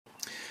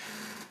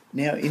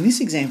Now, in this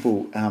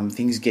example,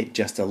 things get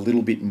just a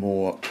little bit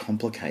more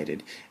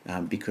complicated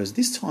because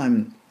this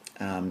time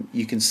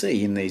you can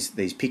see in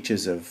these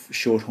pictures of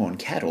shorthorn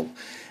cattle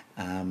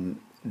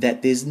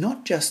that there's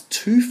not just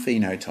two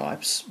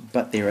phenotypes,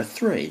 but there are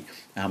three.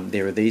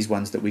 There are these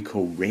ones that we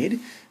call red,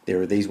 there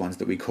are these ones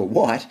that we call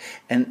white,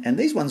 and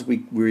these ones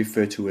we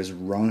refer to as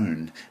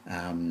roan,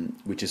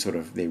 which is sort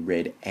of they're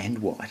red and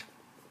white.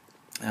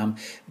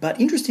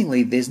 But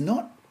interestingly,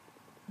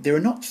 there are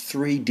not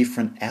three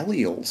different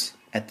alleles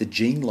at the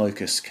gene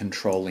locus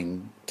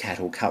controlling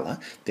cattle colour.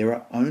 There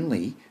are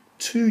only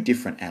two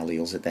different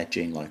alleles at that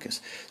gene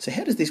locus. So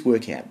how does this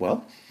work out?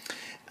 Well,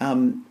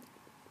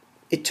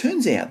 it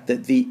turns out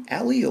that the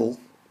allele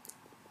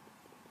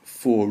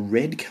for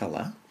red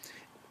colour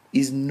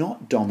is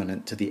not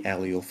dominant to the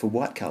allele for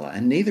white colour,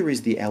 and neither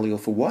is the allele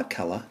for white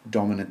colour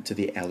dominant to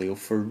the allele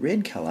for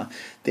red colour.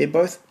 They're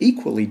both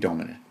equally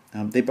dominant.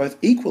 They're both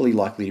equally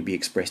likely to be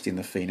expressed in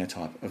the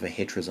phenotype of a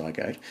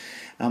heterozygote.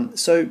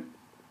 So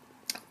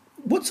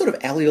what sort of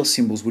allele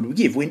symbols would we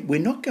give? We're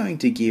not going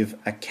to give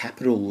a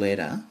capital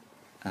letter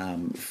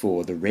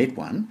for the red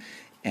one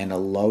and a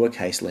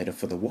lowercase letter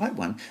for the white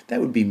one.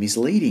 That would be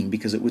misleading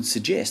because it would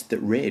suggest that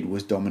red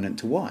was dominant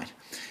to white.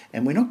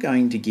 And we're not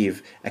going to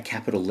give a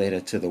capital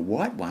letter to the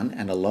white one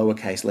and a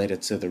lowercase letter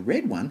to the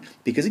red one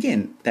because,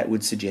 again, that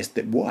would suggest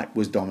that white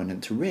was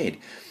dominant to red.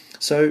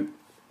 So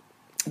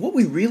what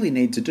we really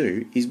need to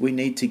do is we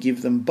need to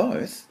give them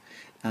both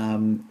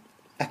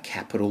a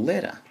capital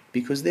letter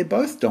because they're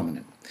both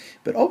dominant.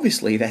 But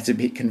obviously that's a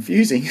bit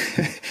confusing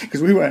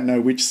because we won't know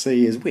which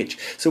C is which.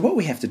 So what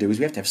we have to do is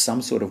we have to have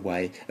some sort of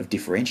way of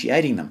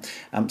differentiating them.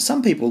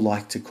 Some people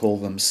like to call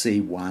them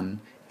C1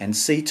 and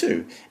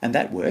C2, and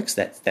that works,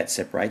 that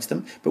separates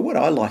them. But what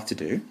I like to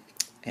do,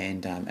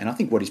 and I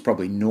think what is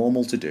probably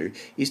normal to do,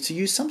 is to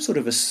use some sort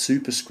of a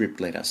superscript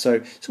letter.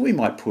 So we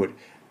might put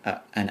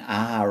an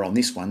R on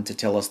this one to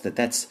tell us that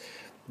that's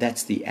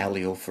the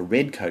allele for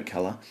red coat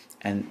colour,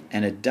 and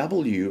a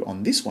W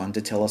on this one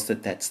to tell us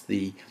that that's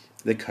the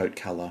coat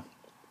colour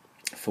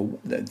for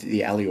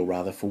the allele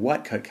rather for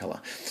white coat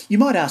colour. You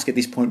might ask at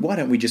this point, why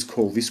don't we just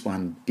call this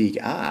one big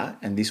R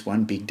and this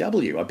one big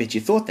W? I bet you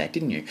thought that,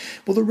 didn't you?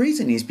 Well, the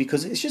reason is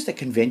because it's just a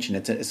convention.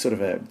 It's sort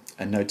of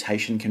a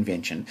notation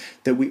convention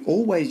that we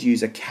always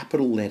use a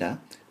capital letter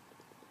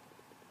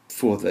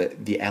for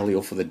the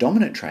allele for the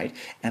dominant trait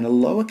and a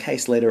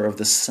lowercase letter of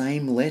the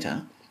same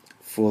letter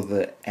for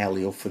the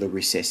allele for the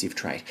recessive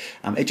trait.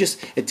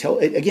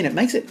 It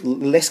makes it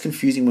less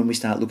confusing when we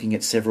start looking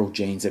at several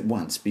genes at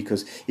once,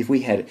 because if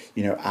we had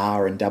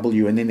R and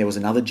W and then there was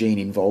another gene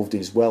involved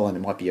as well, and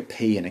it might be a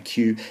P and a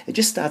Q, it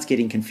just starts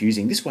getting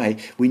confusing. This way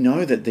we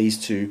know that these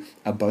two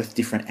are both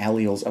different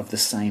alleles of the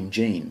same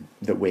gene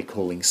that we're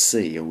calling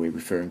C, or we're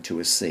referring to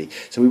as C.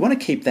 So we want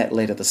to keep that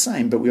letter the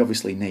same, but we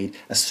obviously need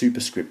a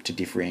superscript to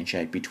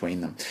differentiate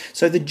between them.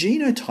 So the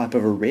genotype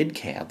of a red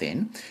cow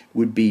then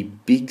would be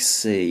big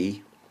C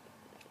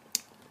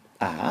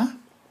R,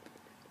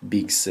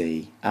 big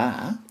C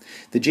R.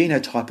 The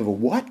genotype of a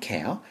white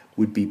cow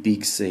would be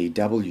big C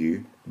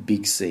W,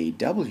 big C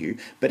W,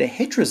 but a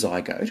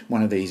heterozygote,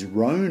 one of these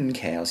roan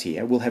cows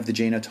here, will have the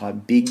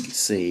genotype big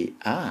C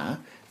R,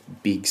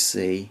 big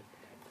C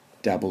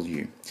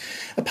W.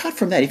 Apart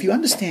from that, if you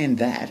understand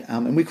that,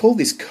 and we call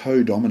this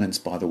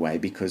codominance, by the way,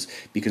 because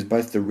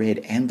both the red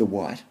and the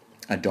white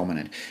are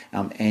dominant.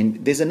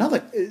 And there's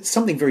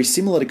something very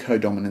similar to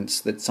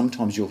codominance that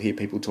sometimes you'll hear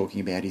people talking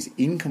about is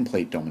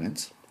incomplete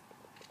dominance.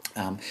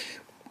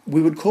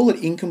 We would call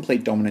it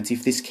incomplete dominance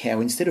if this cow,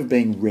 instead of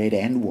being red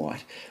and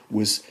white,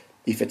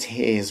 if its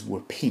hairs were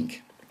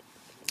pink.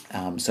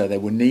 So they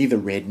were neither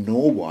red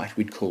nor white,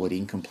 we'd call it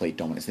incomplete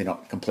dominance. They're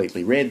not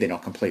completely red, they're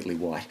not completely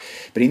white.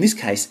 But in this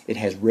case, it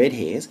has red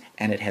hairs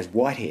and it has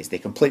white hairs. They're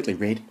completely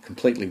red,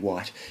 completely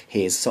white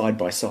hairs side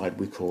by side.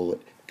 We call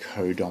it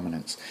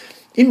codominance.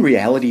 In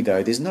reality,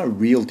 though, there's no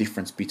real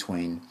difference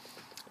between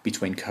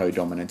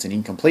codominance and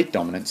incomplete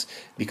dominance,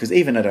 because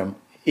even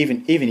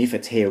if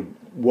its hair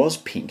was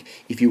pink,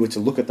 if you were to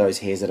look at those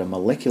hairs at a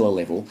molecular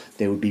level,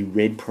 there would be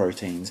red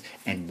proteins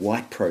and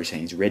white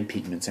proteins, red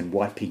pigments and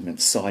white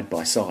pigments side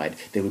by side.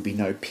 There would be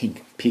no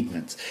pink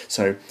pigments.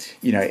 So,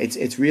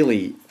 it's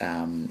really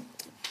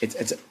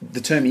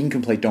the term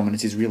incomplete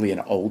dominance is really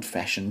an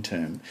old-fashioned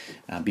term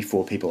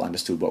before people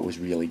understood what was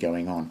really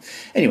going on.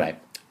 Anyway,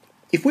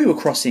 if we were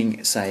crossing,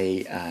 let's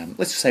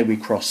say we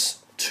cross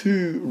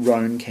two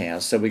roan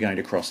cows, so we're going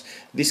to cross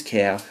this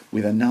cow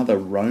with another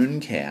roan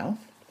cow,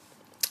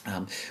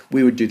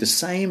 we would do the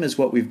same as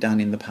what we've done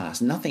in the past.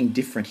 Nothing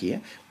different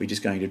here. We're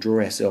just going to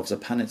draw ourselves a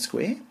Punnett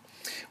square.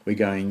 We're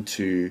going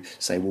to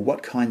say, well,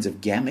 what kinds of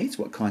gametes,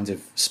 what kinds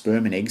of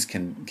sperm and eggs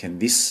can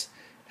this...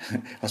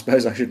 I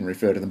suppose I shouldn't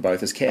refer to them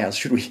both as cows,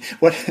 should we?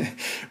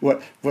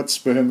 What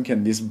sperm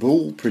can this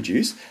bull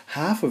produce?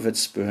 Half of its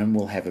sperm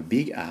will have a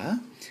big R,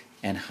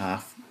 and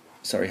half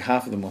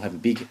of them will have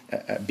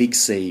a big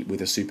C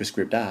with a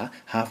superscript R,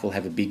 half will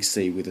have a big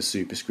C with a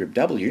superscript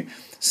W.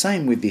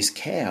 Same with this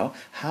cow,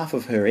 half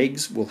of her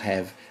eggs will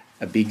have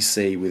a big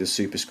C with a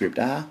superscript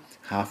R,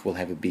 half will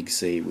have a big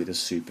C with a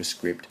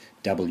superscript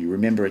W.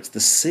 Remember, it's the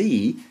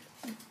C,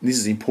 this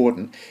is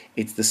important,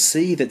 it's the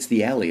C that's the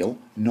allele,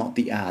 not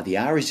the R. The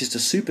R is just a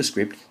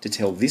superscript to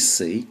tell this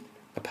C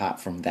apart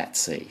from that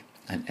C.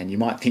 And you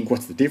might think,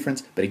 what's the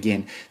difference? But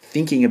again,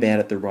 thinking about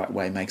it the right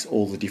way makes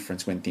all the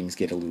difference when things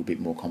get a little bit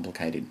more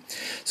complicated.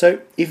 So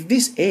if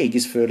this egg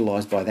is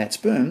fertilized by that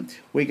sperm,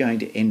 we're going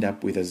to end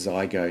up with a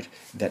zygote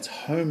that's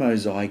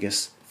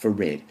homozygous for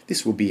red.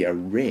 This will be a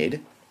red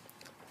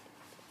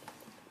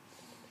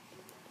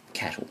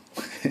cattle.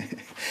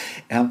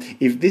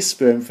 If this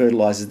sperm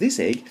fertilizes this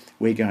egg,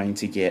 we're going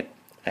to get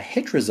a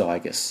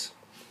heterozygous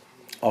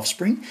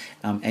offspring,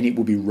 and it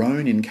will be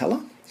roan in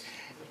colour.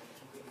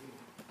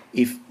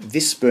 If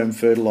this sperm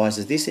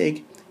fertilizes this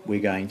egg, we're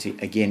going to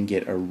again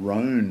get a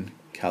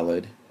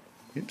roan-coloured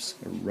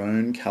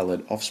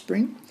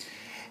offspring.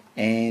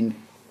 And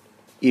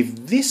if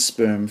this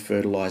sperm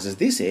fertilizes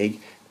this egg,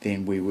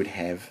 then we would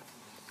have,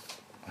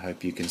 I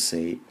hope you can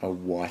see, a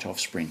white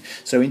offspring.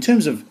 So in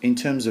terms of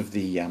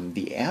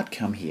the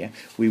outcome here,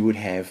 we would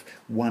have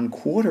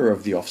 1/4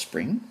 of the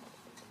offspring.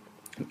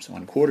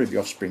 1/4 of the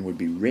offspring would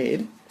be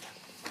red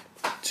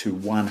to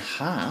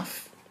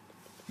 1/2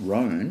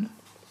 roan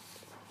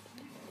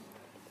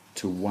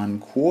to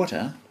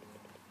 1/4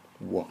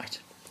 white.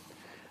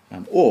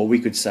 Or we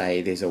could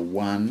say there's a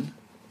 1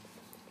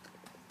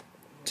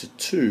 to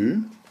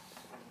 2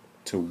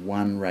 to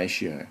 1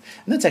 ratio.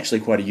 And that's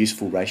actually quite a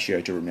useful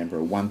ratio to remember,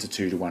 a 1 to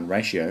 2 to 1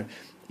 ratio,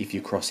 if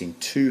you're crossing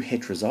two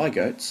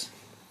heterozygotes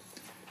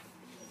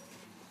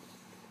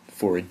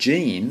for a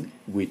gene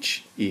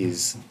which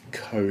is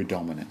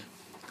codominant.